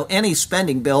veto any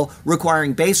spending bill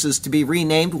requiring bases to be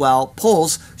renamed, while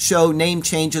polls show name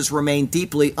changes remain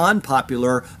deeply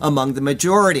unpopular among the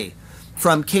majority.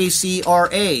 From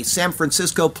KCRA, San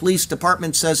Francisco Police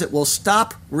Department says it will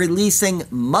stop releasing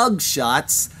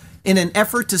mugshots in an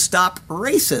effort to stop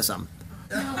racism.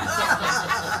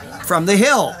 From The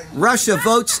Hill, Russia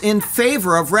votes in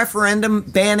favor of referendum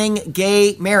banning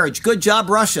gay marriage. Good job,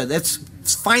 Russia. That's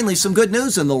finally some good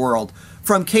news in the world.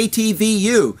 From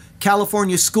KTVU,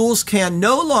 California schools can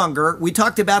no longer, we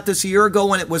talked about this a year ago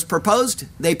when it was proposed,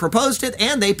 they proposed it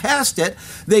and they passed it,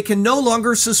 they can no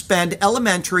longer suspend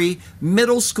elementary,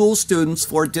 middle school students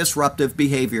for disruptive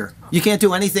behavior. You can't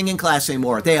do anything in class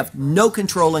anymore. They have no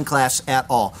control in class at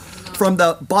all. From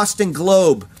the Boston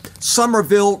Globe,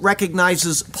 Somerville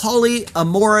recognizes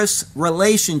polyamorous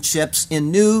relationships in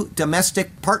new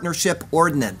domestic partnership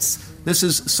ordinance. This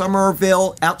is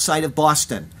Somerville outside of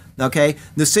Boston. Okay,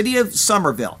 the city of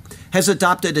Somerville has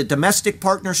adopted a domestic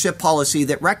partnership policy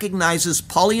that recognizes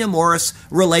polyamorous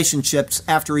relationships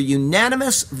after a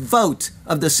unanimous vote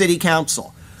of the city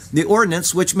council. The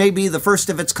ordinance, which may be the first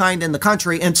of its kind in the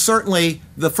country and certainly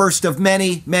the first of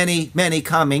many, many, many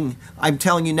coming, I'm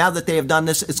telling you now that they have done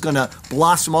this, it's going to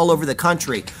blossom all over the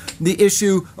country. The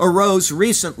issue arose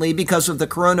recently because of the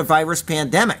coronavirus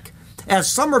pandemic. As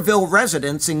Somerville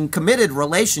residents in committed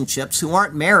relationships who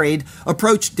aren't married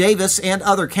approached Davis and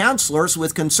other counselors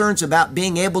with concerns about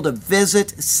being able to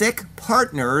visit sick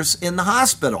partners in the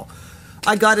hospital.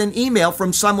 I got an email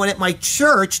from someone at my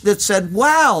church that said,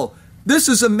 "Wow, this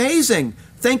is amazing.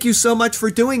 Thank you so much for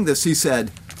doing this," he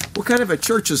said. What kind of a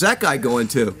church is that guy going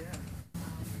to?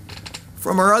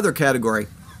 From our other category.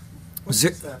 What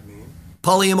does that mean?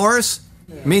 Polyamorous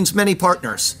means many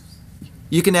partners.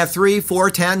 You can have 3, 4,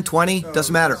 10, 20,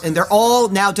 doesn't matter. And they're all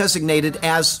now designated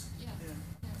as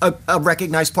a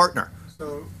recognized partner.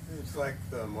 So it's like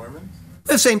the Mormons?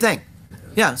 The same thing.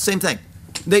 Yeah, same thing.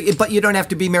 But you don't have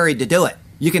to be married to do it.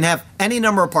 You can have any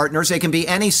number of partners. They can be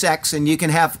any sex, and you can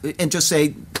have, and just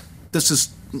say, this is,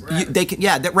 they can,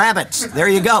 yeah, rabbits. There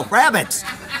you go, rabbits.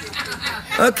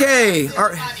 Okay,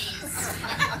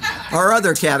 our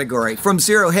other category, from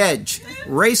Zero Hedge.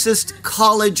 Racist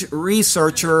college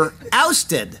researcher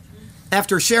ousted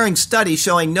after sharing study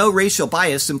showing no racial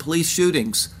bias in police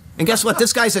shootings. And guess what?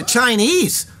 This guy's a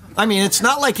Chinese. I mean, it's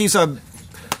not like he's the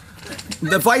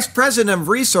vice president of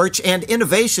research and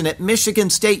innovation at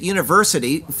Michigan State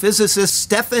University, physicist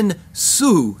Stephen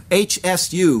Su,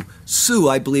 HSU, Su,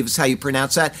 I believe is how you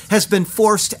pronounce that, has been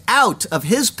forced out of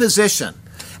his position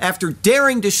after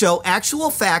daring to show actual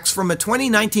facts from a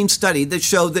 2019 study that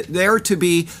showed that there to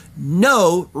be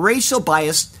no racial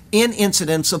bias in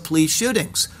incidents of police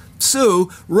shootings. Su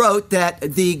wrote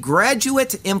that the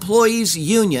Graduate Employees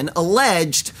Union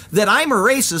alleged that I'm a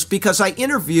racist because I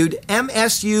interviewed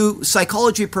MSU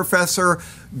psychology professor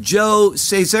Joe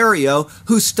Cesario,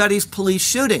 who studies police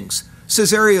shootings.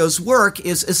 Cesario's work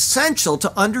is essential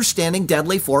to understanding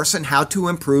deadly force and how to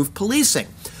improve policing.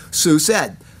 Su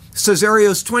said,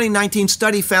 Cesario's 2019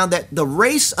 study found that the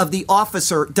race of the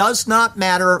officer does not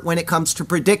matter when it comes to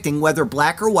predicting whether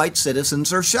black or white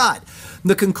citizens are shot.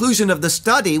 The conclusion of the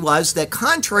study was that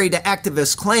contrary to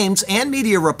activist claims and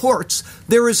media reports,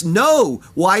 there is no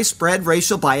widespread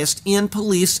racial bias in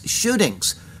police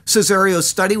shootings. Cesario's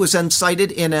study was then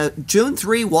cited in a June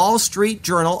 3 Wall Street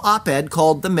Journal op-ed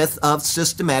called The Myth of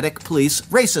Systematic Police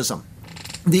Racism.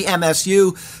 The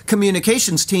MSU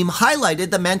communications team highlighted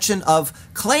the mention of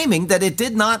claiming that it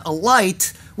did not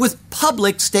alight with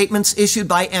public statements issued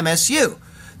by MSU,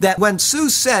 that when Su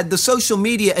said the social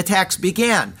media attacks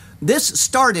began, this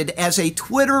started as a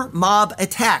Twitter mob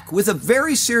attack with a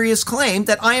very serious claim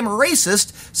that I am a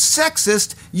racist,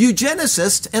 sexist,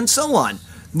 eugenicist, and so on.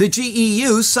 The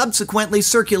GEU subsequently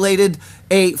circulated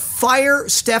a Fire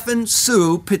Stephen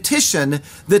Su petition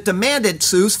that demanded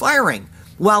Su's firing.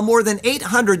 While more than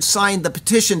 800 signed the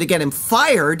petition to get him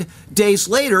fired, days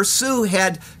later, Su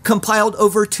had compiled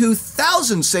over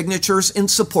 2,000 signatures in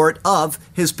support of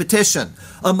his petition.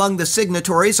 Among the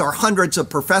signatories are hundreds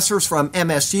of professors from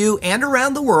MSU and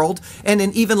around the world, and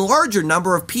an even larger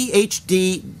number of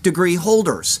PhD degree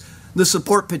holders. The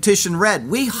support petition read,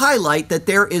 "We highlight that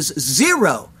there is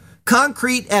zero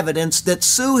concrete evidence that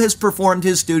Su has performed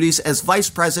his duties as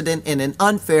vice president in an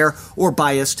unfair or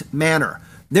biased manner.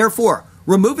 Therefore,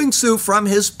 removing Su from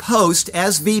his post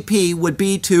as VP would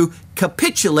be to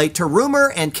capitulate to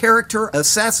rumor and character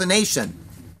assassination."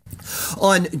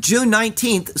 On June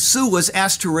 19th, Su was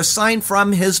asked to resign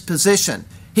from his position.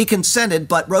 He consented,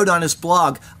 but wrote on his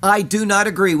blog, "I do not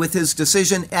agree with his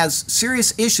decision as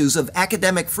serious issues of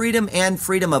academic freedom and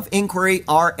freedom of inquiry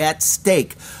are at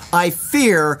stake. I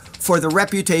fear for the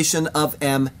reputation of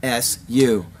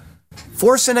MSU."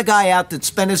 Forcing a guy out that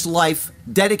spent his life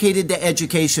dedicated to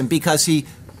education because he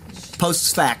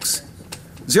posts facts.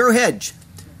 Zero Hedge,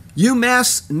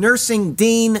 UMass nursing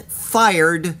dean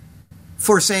fired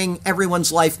for saying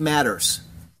everyone's life matters.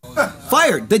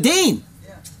 Fired, the dean.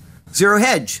 Zero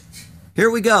Hedge, Here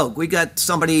we go. We got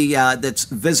somebody that's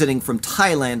visiting from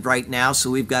Thailand right now, so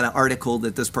we've got an article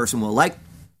that this person will like.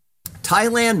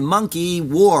 Thailand monkey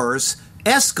wars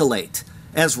escalate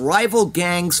as rival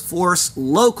gangs force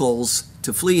locals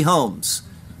to flee homes.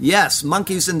 Yes,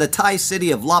 monkeys in the Thai city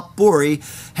of Lop Buri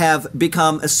have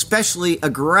become especially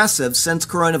aggressive since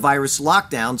coronavirus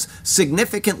lockdowns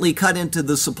significantly cut into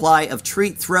the supply of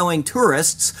treat-throwing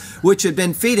tourists, which had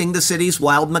been feeding the city's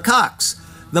wild macaques.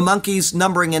 The monkeys,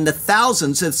 numbering in the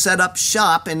thousands, have set up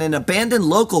shop in an abandoned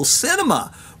local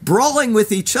cinema, brawling with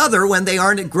each other when they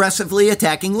aren't aggressively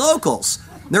attacking locals.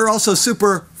 They're also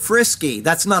super frisky.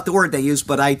 That's not the word they use,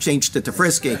 but I changed it to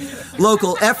frisky.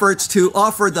 Local efforts to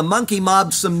offer the monkey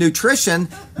mob some nutrition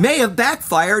may have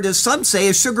backfired, as some say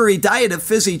a sugary diet of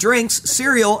fizzy drinks,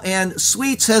 cereal, and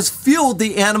sweets has fueled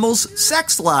the animals'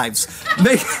 sex lives,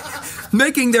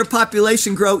 making their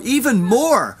population grow even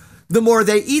more. The more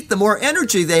they eat, the more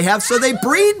energy they have, so they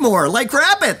breed more, like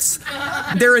rabbits.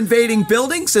 They're invading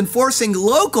buildings and forcing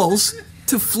locals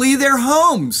to flee their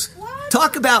homes.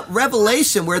 Talk about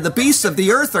revelation where the beasts of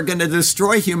the earth are going to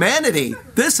destroy humanity.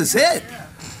 This is it.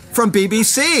 From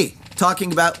BBC,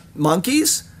 talking about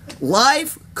monkeys,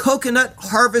 live coconut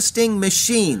harvesting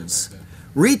machines.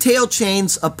 Retail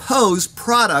chains oppose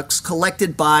products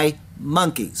collected by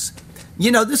monkeys.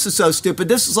 You know, this is so stupid.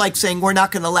 This is like saying we're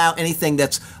not going to allow anything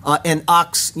that's an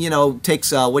ox,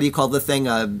 takes, what do you call the thing?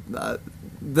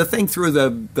 The thing through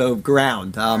the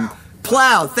ground.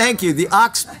 Plow, thank you. The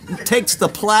ox takes the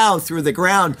plow through the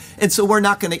ground, and so we're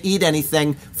not going to eat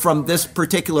anything from this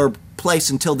particular place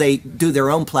until they do their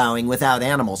own plowing without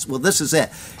animals. Well, this is it.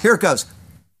 Here it goes.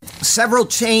 Several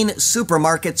chain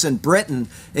supermarkets in Britain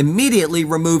immediately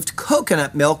removed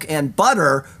coconut milk and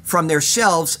butter from their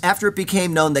shelves after it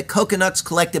became known that coconuts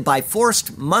collected by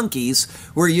forced monkeys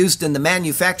were used in the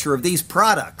manufacture of these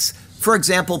products. For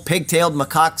example, pig-tailed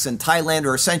macaques in Thailand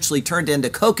are essentially turned into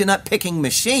coconut-picking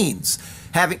machines.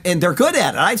 And they're good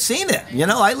at it. I've seen it.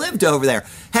 I lived over there.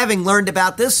 Having learned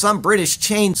about this, some British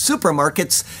chain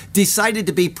supermarkets decided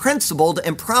to be principled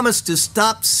and promised to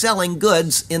stop selling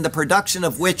goods in the production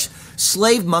of which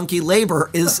slave monkey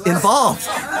labor is involved.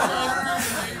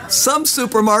 Some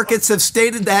supermarkets have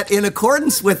stated that in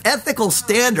accordance with ethical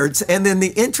standards and in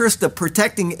the interest of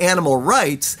protecting animal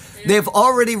rights, they've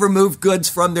already removed goods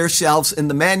from their shelves in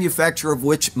the manufacture of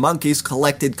which monkeys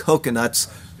collected coconuts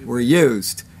were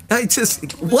used.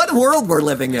 What world we're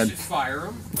living in. Just fire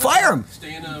them. Fire them.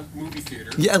 Stay in a movie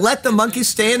theater. Yeah, let the monkeys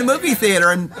stay in a movie theater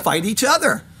and fight each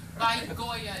other. Buy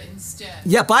Goya instead.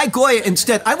 Yeah, buy Goya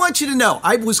instead. I want you to know,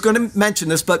 I was going to mention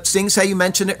this, but seeing as how you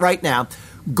mention it right now,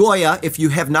 Goya, if you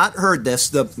have not heard this,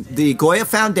 the Goya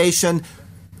Foundation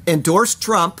endorsed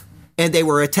Trump, and they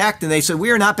were attacked, and they said,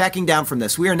 we are not backing down from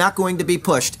this. We are not going to be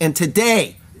pushed. And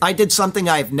today, I did something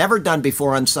I've never done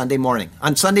before on Sunday morning.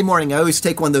 On Sunday morning, I always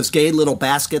take one of those gay little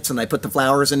baskets, and I put the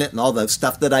flowers in it and all the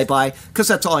stuff that I buy, because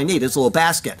that's all I need is a little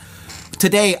basket.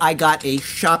 Today, I got a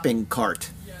shopping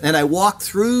cart, and I walked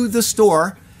through the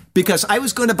store because I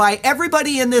was going to buy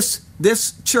everybody in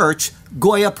this church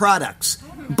Goya products.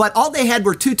 But all they had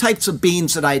were two types of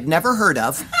beans that I had never heard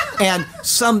of and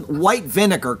some white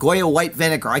vinegar, Goya white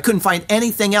vinegar. I couldn't find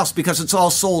anything else because it's all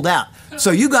sold out.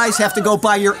 So you guys have to go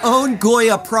buy your own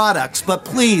Goya products, but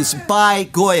please buy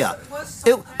Goya.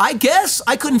 I guess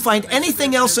I couldn't find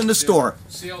anything else in the store.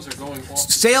 Sales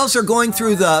are going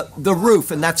through the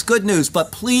roof, and that's good news,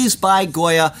 but please buy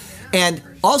Goya. And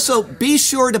also, be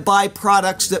sure to buy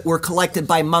products that were collected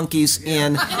by monkeys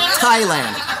in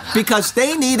Thailand, because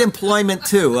they need employment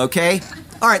too, okay?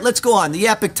 All right, let's go on. The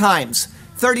Epoch Times.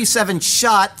 37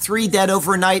 shot, 3 dead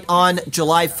overnight on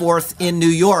July 4th in New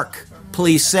York,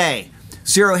 police say.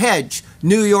 Zero Hedge.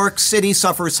 New York City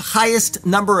suffers highest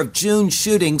number of June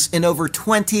shootings in over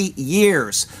 20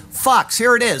 years. Fox,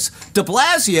 here it is. De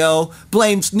Blasio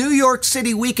blames New York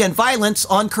City weekend violence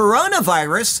on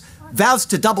coronavirus, vows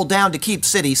to double down to keep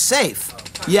cities safe.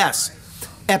 Yes.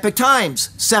 Epoch Times,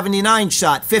 79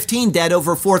 shot, 15 dead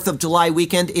over 4th of July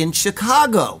weekend in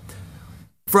Chicago.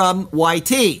 From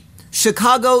YT,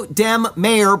 Chicago Dem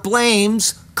mayor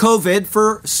blames COVID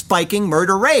for spiking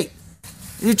murder rate.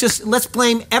 Let's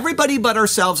blame everybody but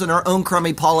ourselves and our own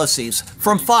crummy policies.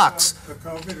 From Fox. The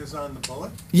COVID is on the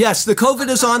bullet? Yes, the COVID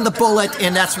is on the bullet,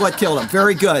 and that's what killed him.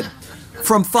 Very good.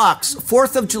 From Fox,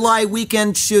 4th of July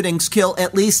weekend shootings kill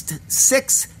at least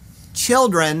 6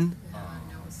 children,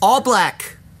 all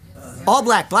black. All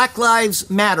black. Black lives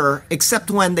matter, except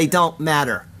when they don't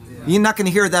matter. You're not going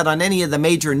to hear that on any of the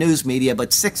major news media,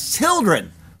 but 6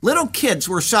 children, little kids,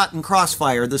 were shot in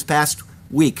crossfire this past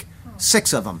week.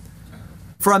 6 of them.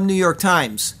 From New York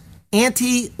Times,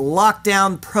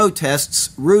 anti-lockdown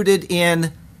protests rooted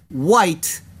in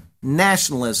white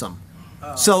nationalism.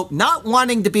 So not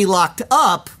wanting to be locked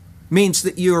up means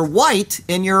that you're white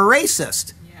and you're a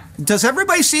racist. Does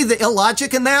everybody see the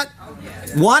illogic in that?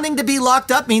 Wanting to be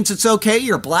locked up means it's okay,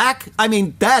 you're black? I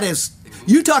mean, that is,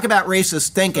 you talk about racist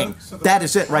thinking. That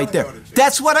is it right there.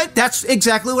 That's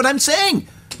exactly what I'm saying.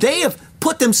 They have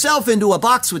put themselves into a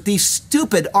box with these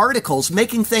stupid articles,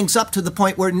 making things up to the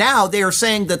point where now they are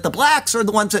saying that the blacks are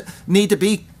the ones that need to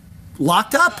be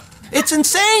locked up. It's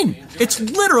insane. It's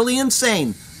literally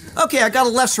insane. Okay, I got a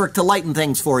Lesserick to lighten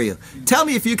things for you. Tell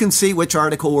me if you can see which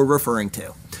article we're referring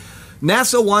to.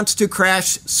 NASA wants to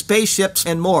crash spaceships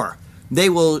and more. They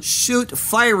will shoot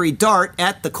fiery dart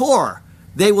at the core.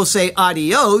 They will say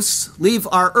adios, leave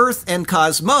our Earth and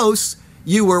cosmos.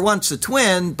 You were once a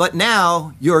twin, but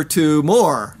now you're two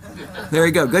more. There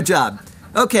you go. Good job.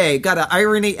 Okay, got an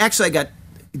irony. Actually, I've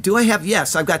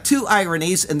got two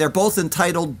ironies, and they're both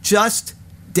entitled Just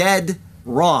Dead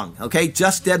Wrong. Okay,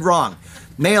 just dead wrong.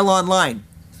 Mail Online.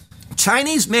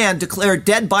 Chinese man declared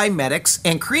dead by medics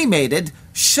and cremated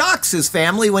shocks his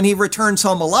family when he returns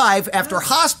home alive after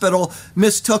hospital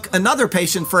mistook another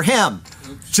patient for him.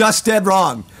 Just dead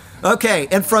wrong. Okay,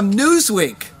 and from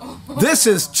Newsweek, this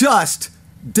is just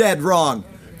dead wrong.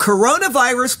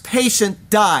 Coronavirus patient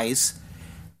dies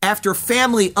after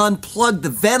family unplugged the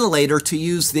ventilator to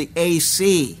use the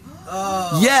AC.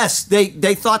 Yes,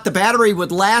 they thought the battery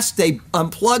would last. They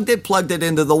unplugged it, plugged it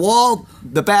into the wall.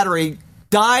 The battery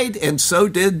died, and so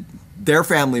did their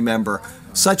family member.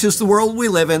 Such is the world we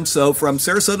live in. So from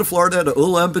Sarasota, Florida to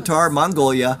Ulaanbaatar,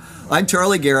 Mongolia, I'm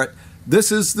Charlie Garrett.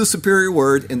 This is the Superior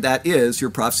Word, and that is your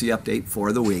prophecy update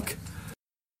for the week.